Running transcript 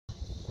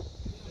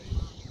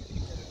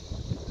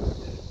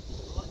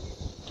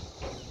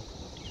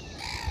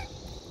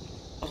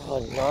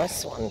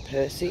nice one,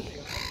 Percy.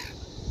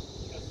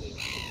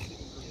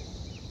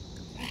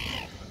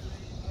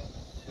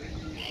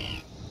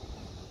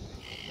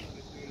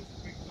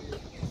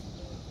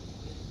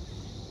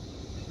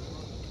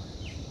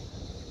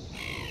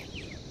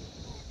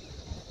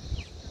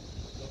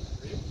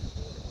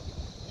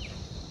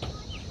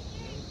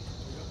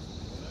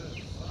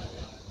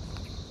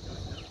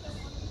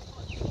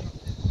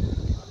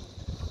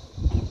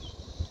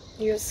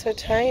 You're so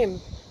tame.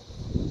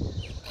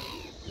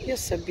 You're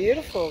so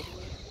beautiful.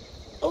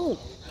 Oh,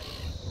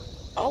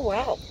 oh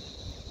wow.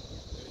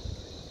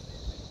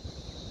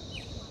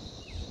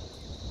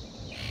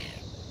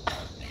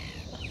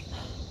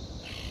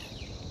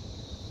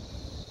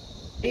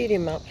 Eat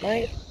him up,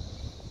 mate.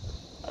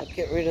 I'll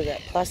get rid of that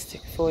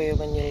plastic for you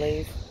when you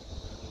leave.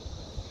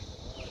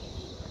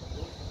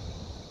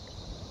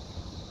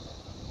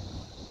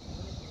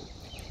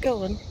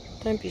 Go on,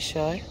 don't be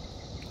shy.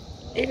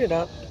 Eat it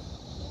up.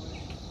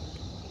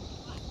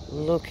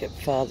 Look at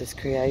Father's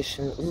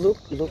creation.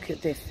 Look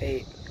at their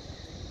feet.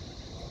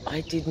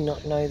 I did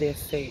not know their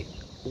feet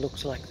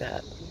looked like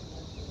that.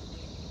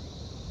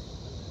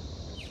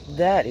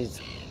 That is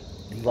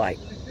like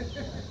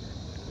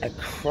a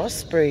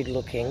crossbreed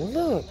looking.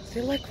 Look,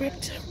 they're like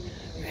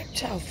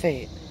reptile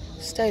feet.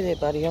 Stay there,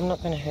 buddy. I'm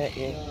not going to hurt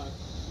you.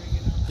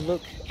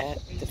 Look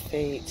at the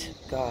feet,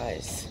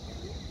 guys.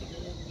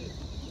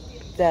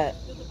 They're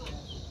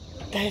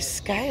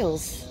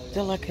scales.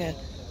 They're like a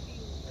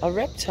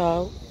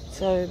reptile.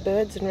 So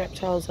birds and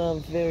reptiles are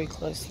very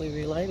closely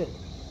related.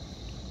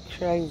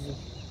 Crazy.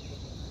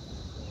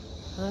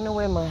 I don't know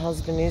where my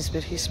husband is,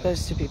 but he's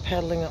supposed to be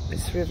paddling up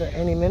this river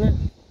any minute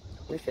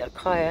with our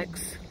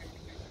kayaks.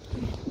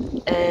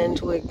 And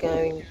we're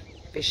going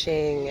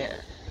fishing.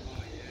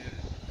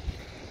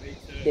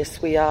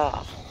 Yes, we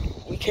are.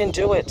 We can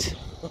do it.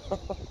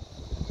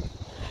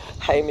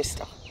 Hey,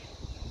 mister.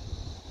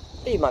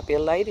 You might be a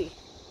lady.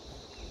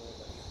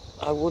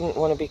 I wouldn't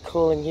want to be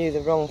calling you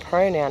the wrong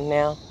pronoun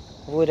now,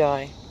 would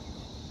I?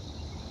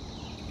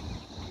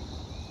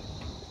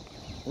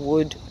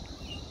 Would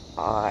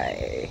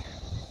I?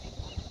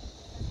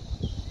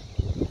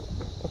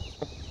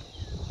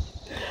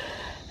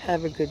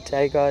 Have a good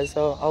day, guys.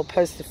 I'll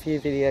post a few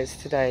videos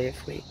today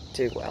if we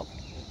do well.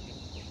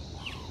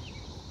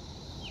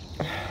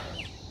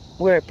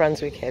 We're at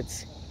Brunswick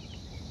Heads.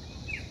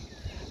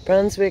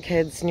 Brunswick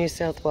Heads, New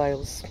South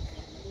Wales.